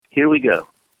Here we go.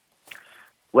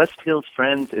 West Hills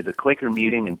Friends is a Quaker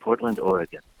meeting in Portland,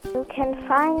 Oregon. You can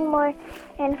find more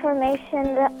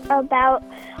information about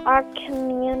our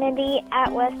community at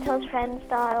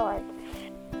westhillsfriends.org.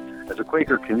 As a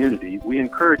Quaker community, we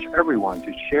encourage everyone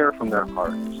to share from their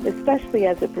hearts, especially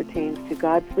as it pertains to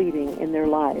God's leading in their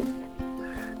lives.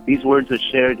 These words are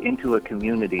shared into a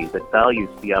community that values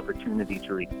the opportunity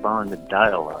to respond and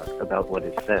dialogue about what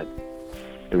is said.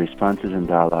 The responses and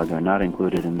dialogue are not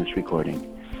included in this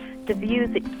recording. The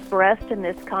views expressed in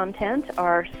this content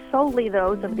are solely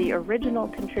those of the original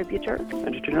contributor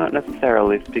and do not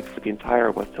necessarily speak for the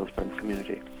entire West Hills Friends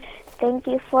community. Thank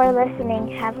you for listening.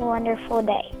 Have a wonderful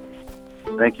day.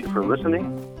 Thank you for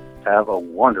listening. Have a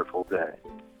wonderful day.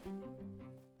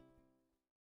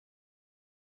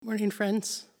 Morning,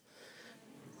 friends.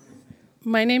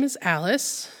 My name is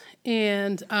Alice,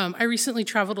 and I recently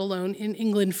traveled alone in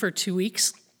England for 2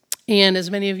 weeks. And as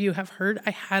many of you have heard,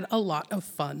 I had a lot of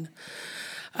fun.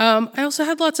 I also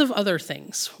had lots of other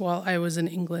things while I was in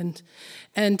England.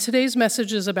 And today's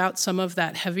message is about some of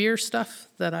that heavier stuff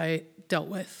that I dealt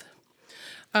with.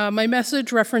 My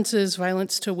message references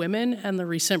violence to women and the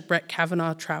recent Brett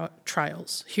Kavanaugh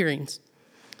hearings.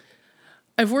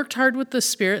 I've worked hard with the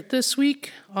Spirit this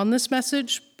week on this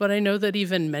message, but I know that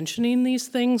even mentioning these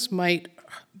things might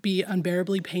be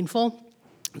unbearably painful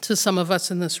to some of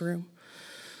us in this room.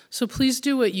 So please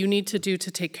do what you need to do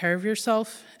to take care of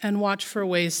yourself and watch for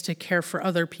ways to care for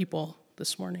other people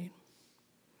this morning.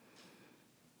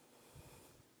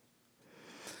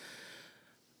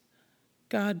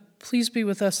 God, please be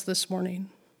with us this morning,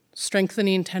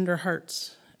 strengthening tender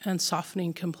hearts and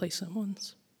softening complacent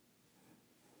ones.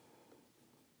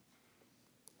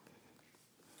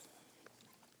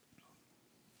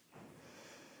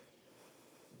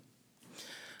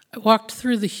 I walked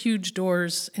through the huge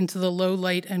doors into the low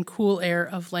light and cool air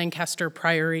of Lancaster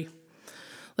Priory.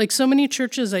 Like so many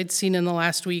churches I'd seen in the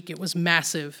last week, it was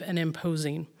massive and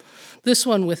imposing. This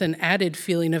one with an added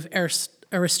feeling of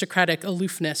aristocratic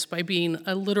aloofness by being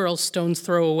a literal stone's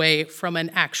throw away from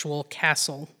an actual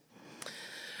castle.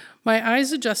 My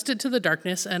eyes adjusted to the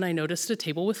darkness and I noticed a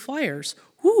table with flyers.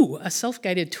 Ooh, a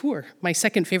self-guided tour, my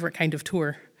second favorite kind of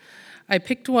tour. I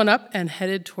picked one up and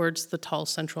headed towards the tall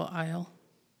central aisle.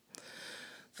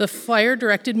 The flyer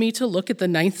directed me to look at the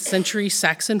 9th century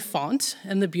Saxon font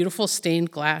and the beautiful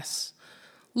stained glass.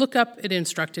 Look up, it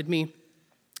instructed me.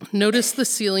 Notice the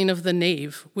ceiling of the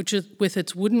nave, which is with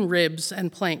its wooden ribs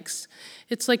and planks.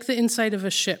 It's like the inside of a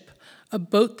ship, a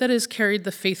boat that has carried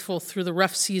the faithful through the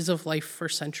rough seas of life for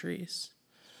centuries.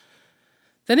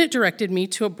 Then it directed me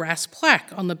to a brass plaque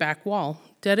on the back wall,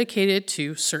 dedicated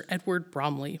to Sir Edward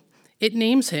Bromley. It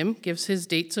names him, gives his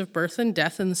dates of birth and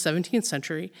death in the 17th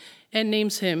century, and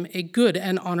names him a good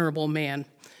and honorable man,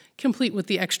 complete with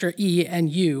the extra E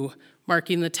and U,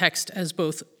 marking the text as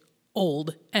both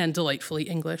old and delightfully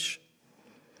English.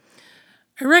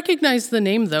 I recognized the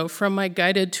name, though, from my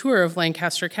guided tour of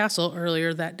Lancaster Castle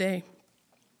earlier that day.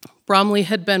 Bromley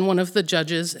had been one of the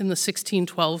judges in the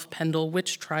 1612 Pendle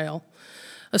witch trial,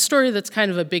 a story that's kind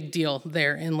of a big deal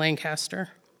there in Lancaster.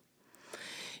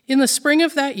 In the spring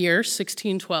of that year,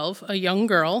 1612, a young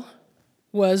girl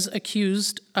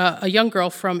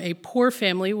from a poor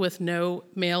family with no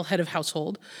male head of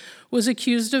household was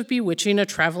accused of bewitching a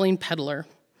traveling peddler.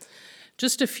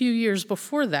 Just a few years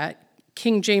before that,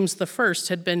 King James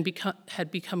I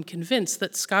had become convinced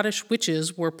that Scottish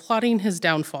witches were plotting his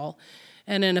downfall,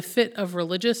 and in a fit of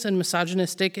religious and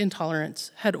misogynistic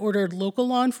intolerance, had ordered local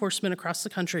law enforcement across the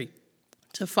country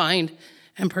to find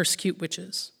and persecute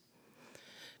witches.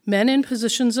 Men in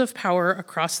positions of power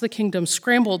across the kingdom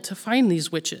scrambled to find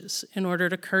these witches in order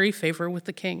to curry favor with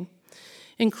the king,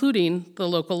 including the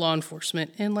local law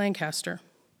enforcement in Lancaster.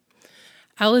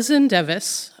 Alison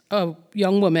Devis, a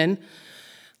young woman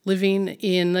living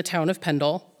in the town of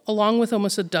Pendle, along with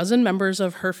almost a dozen members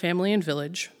of her family and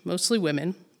village, mostly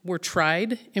women, were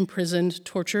tried, imprisoned,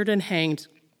 tortured, and hanged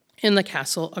in the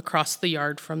castle across the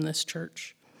yard from this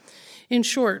church. In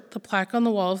short, the plaque on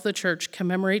the wall of the church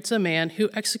commemorates a man who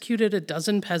executed a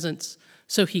dozen peasants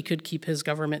so he could keep his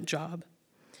government job.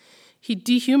 He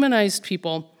dehumanized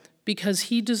people because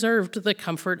he deserved the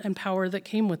comfort and power that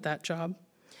came with that job.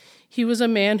 He was a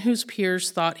man whose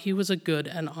peers thought he was a good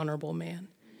and honorable man.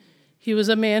 He was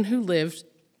a man who lived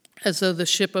as though the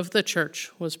ship of the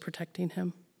church was protecting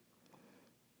him.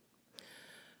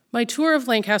 My tour of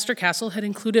Lancaster Castle had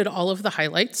included all of the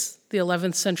highlights: the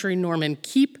 11th century Norman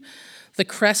keep, the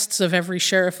crests of every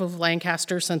sheriff of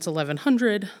Lancaster since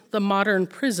 1100, the modern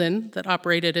prison that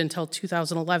operated until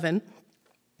 2011,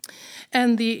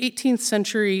 and the 18th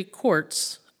century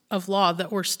courts of law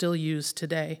that were still used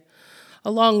today.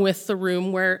 along with the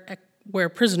room where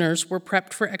prisoners were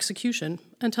prepped for execution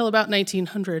until about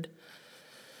 1900.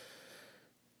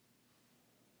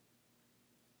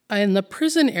 In the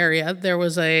prison area, there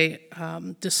was a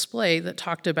display that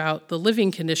talked about the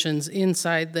living conditions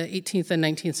inside the 18th and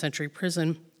 19th century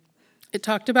prison. It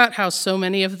talked about how so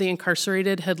many of the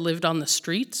incarcerated had lived on the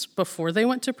streets before they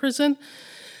went to prison,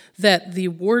 that the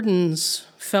wardens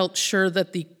felt sure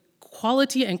that the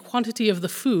quality and quantity of the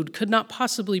food could not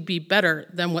possibly be better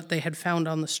than what they had found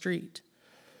on the street.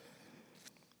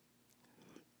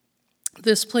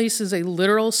 This place is a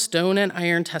literal stone and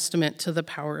iron testament to the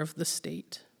power of the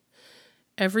state.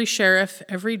 Every sheriff,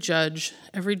 every judge,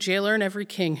 every jailer, and every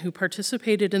king who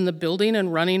participated in the building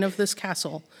and running of this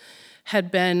castle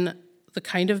had been the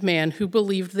kind of man who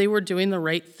believed they were doing the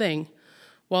right thing,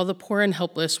 while the poor and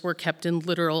helpless were kept in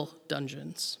literal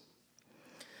dungeons.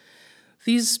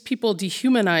 These people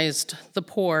dehumanized the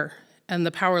poor and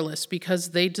the powerless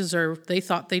because they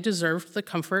thought they deserved the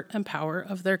comfort and power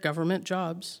of their government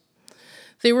jobs.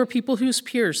 They were people whose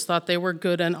peers thought they were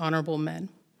good and honorable men.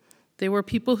 They were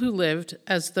people who lived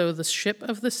as though the ship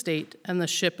of the state and the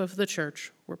ship of the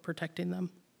church were protecting them.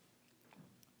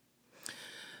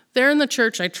 There in the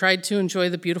church, I tried to enjoy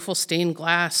the beautiful stained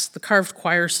glass, the carved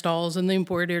choir stalls, and the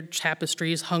embroidered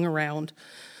tapestries hung around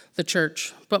the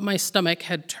church, but my stomach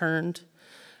had turned.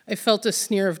 I felt a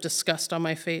sneer of disgust on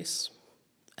my face.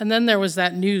 And then there was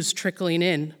that news trickling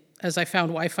in as I found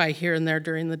Wi-Fi here and there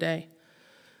during the day.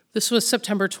 This was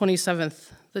September 27th,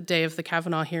 the day of the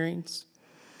Kavanaugh hearings.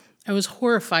 I was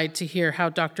horrified to hear how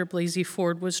Dr. Blasey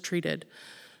Ford was treated,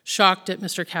 shocked at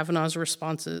Mr. Kavanaugh's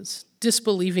responses,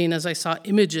 disbelieving as I saw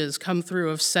images come through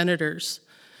of senators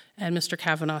and Mr.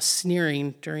 Kavanaugh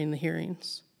sneering during the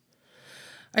hearings.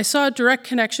 I saw a direct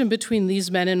connection between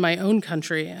these men in my own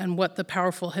country and what the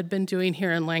powerful had been doing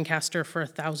here in Lancaster for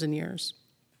 1,000 years.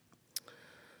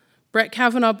 Brett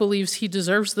Kavanaugh believes he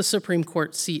deserves the Supreme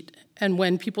Court seat, and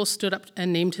when people stood up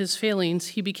and named his failings,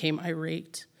 he became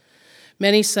irate.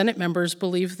 Many Senate members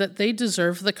believe that they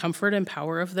deserve the comfort and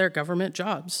power of their government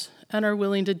jobs and are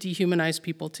willing to dehumanize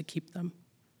people to keep them.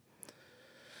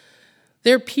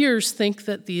 Their peers think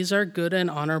that these are good and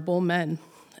honorable men,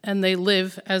 and they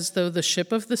live as though the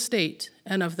ship of the state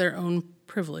and of their own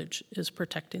privilege is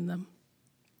protecting them.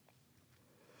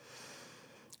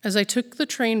 As I took the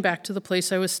train back to the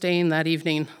place I was staying that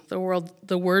evening,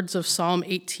 the words of Psalm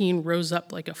 18 rose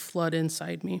up like a flood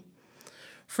inside me.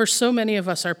 For so many of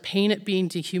us, our pain at being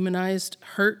dehumanized,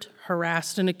 hurt,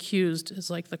 harassed, and accused is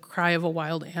like the cry of a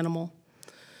wild animal.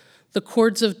 The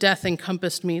cords of death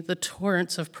encompassed me, the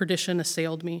torrents of perdition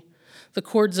assailed me. The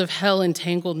cords of hell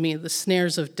entangled me, the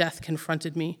snares of death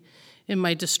confronted me. In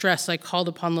my distress, I called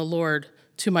upon the Lord.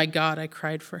 To my God, I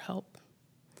cried for help.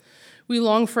 We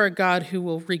long for a God who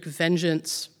will wreak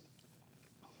vengeance,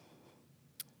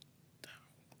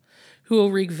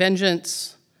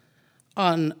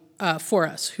 for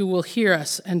us, who will hear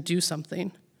us and do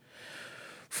something.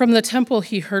 From the temple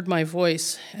he heard my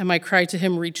voice, and my cry to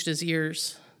him reached his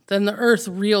ears. Then the earth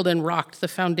reeled and rocked, the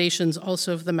foundations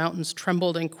also of the mountains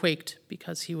trembled and quaked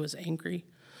because he was angry.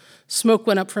 Smoke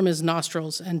went up from his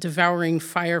nostrils, and devouring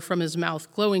fire from his mouth,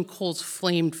 glowing coals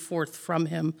flamed forth from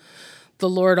him. The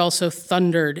Lord also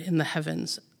thundered in the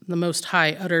heavens. The Most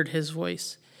High uttered his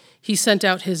voice. He sent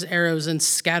out his arrows and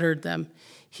scattered them.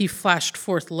 He flashed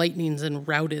forth lightnings and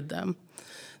routed them.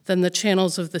 Then the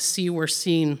channels of the sea were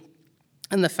seen,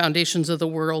 and the foundations of the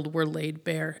world were laid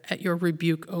bare at your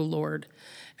rebuke, O Lord,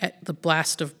 at the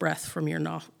blast of breath from your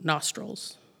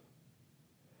nostrils.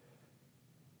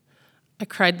 I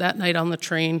cried that night on the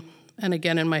train and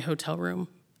again in my hotel room,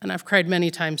 and I've cried many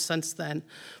times since then,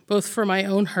 both for my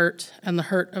own hurt and the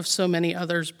hurt of so many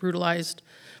others brutalized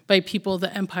by people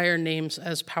the empire names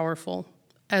as powerful,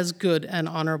 as good and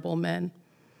honorable men.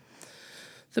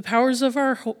 The powers of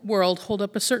our world hold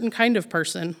up a certain kind of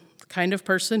person, the kind of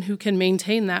person who can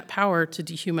maintain that power to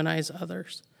dehumanize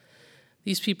others.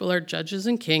 These people are judges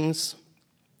and kings,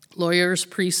 lawyers,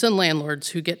 priests, and landlords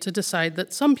who get to decide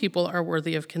that some people are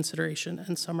worthy of consideration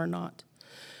and some are not.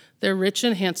 They're rich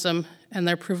and handsome, and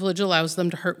their privilege allows them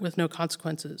to hurt with no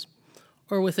consequences,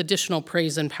 or with additional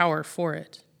praise and power for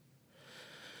it.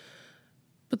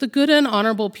 But the good and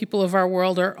honorable people of our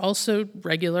world are also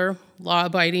regular,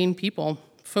 law-abiding people,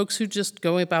 folks who just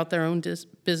go about their own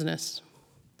business.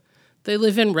 They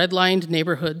live in red-lined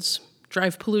neighborhoods,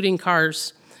 drive polluting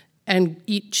cars, and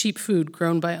eat cheap food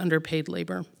grown by underpaid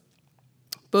labor.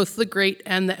 Both the great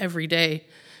and the everyday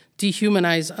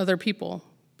dehumanize other people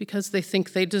because they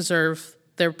think they deserve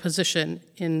their position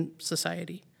in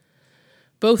society.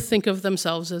 Both think of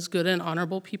themselves as good and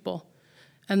honorable people,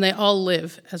 and they all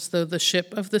live as though the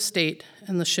ship of the state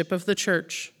and the ship of the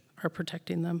church are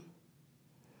protecting them.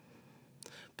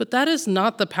 But that is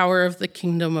not the power of the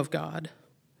kingdom of God.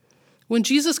 When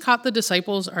Jesus caught the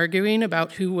disciples arguing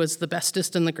about who was the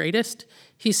bestest and the greatest,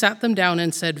 he sat them down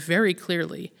and said very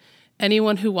clearly,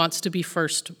 anyone who wants to be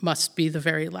first must be the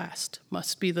very last,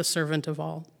 must be the servant of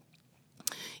all.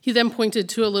 He then pointed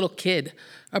to a little kid,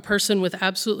 a person with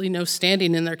absolutely no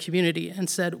standing in their community, and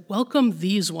said, welcome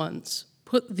these ones,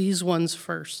 put these ones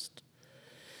first.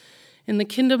 In the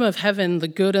kingdom of heaven, the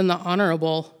good and the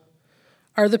honorable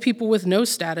are the people with no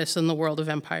status in the world of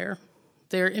empire.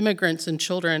 They are immigrants and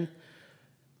children,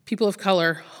 people of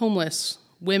color, homeless,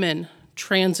 women,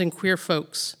 trans and queer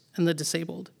folks, and the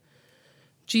disabled.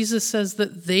 Jesus says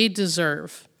that they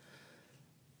deserve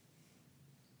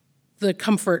the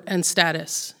comfort and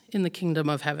status in the kingdom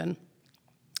of heaven,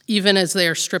 even as they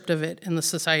are stripped of it in the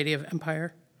society of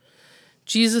empire.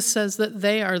 Jesus says that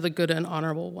they are the good and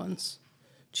honorable ones.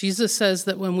 Jesus says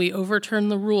that when we overturn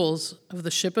the rules of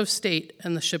the ship of state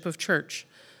and the ship of church,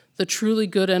 the truly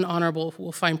good and honorable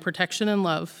will find protection and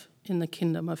love in the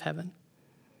kingdom of heaven.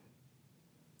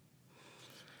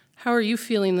 How are you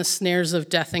feeling the snares of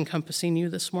death encompassing you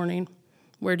this morning?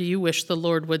 Where do you wish the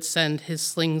Lord would send his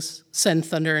slings, send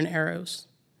thunder and arrows?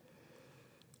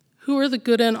 Who are the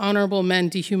good and honorable men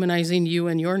dehumanizing you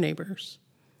and your neighbors?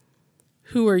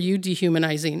 Who are you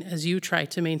dehumanizing as you try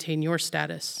to maintain your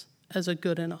status as a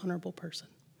good and honorable person?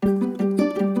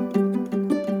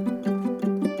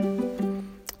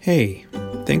 Hey,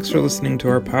 thanks for listening to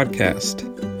our podcast.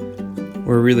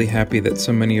 We're really happy that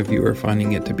so many of you are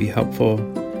finding it to be helpful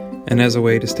and as a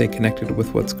way to stay connected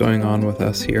with what's going on with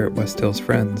us here at West Hills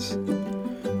Friends.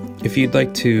 If you'd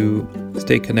like to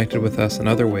stay connected with us in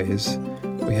other ways,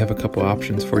 we have a couple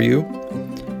options for you.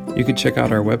 You can check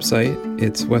out our website.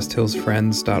 It's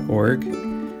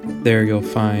westhillsfriends.org. There you'll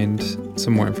find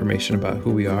some more information about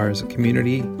who we are as a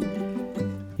community.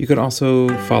 You can also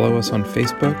follow us on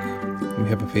Facebook. We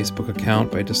have a Facebook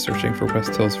account by just searching for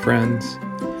West Hills Friends.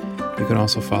 You can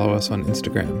also follow us on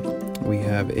Instagram. We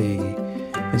have a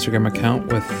Instagram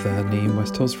account with the name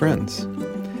West Hills Friends.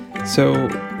 So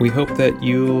we hope that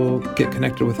you'll get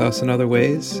connected with us in other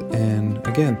ways. And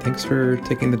again, thanks for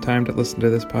taking the time to listen to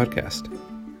this podcast.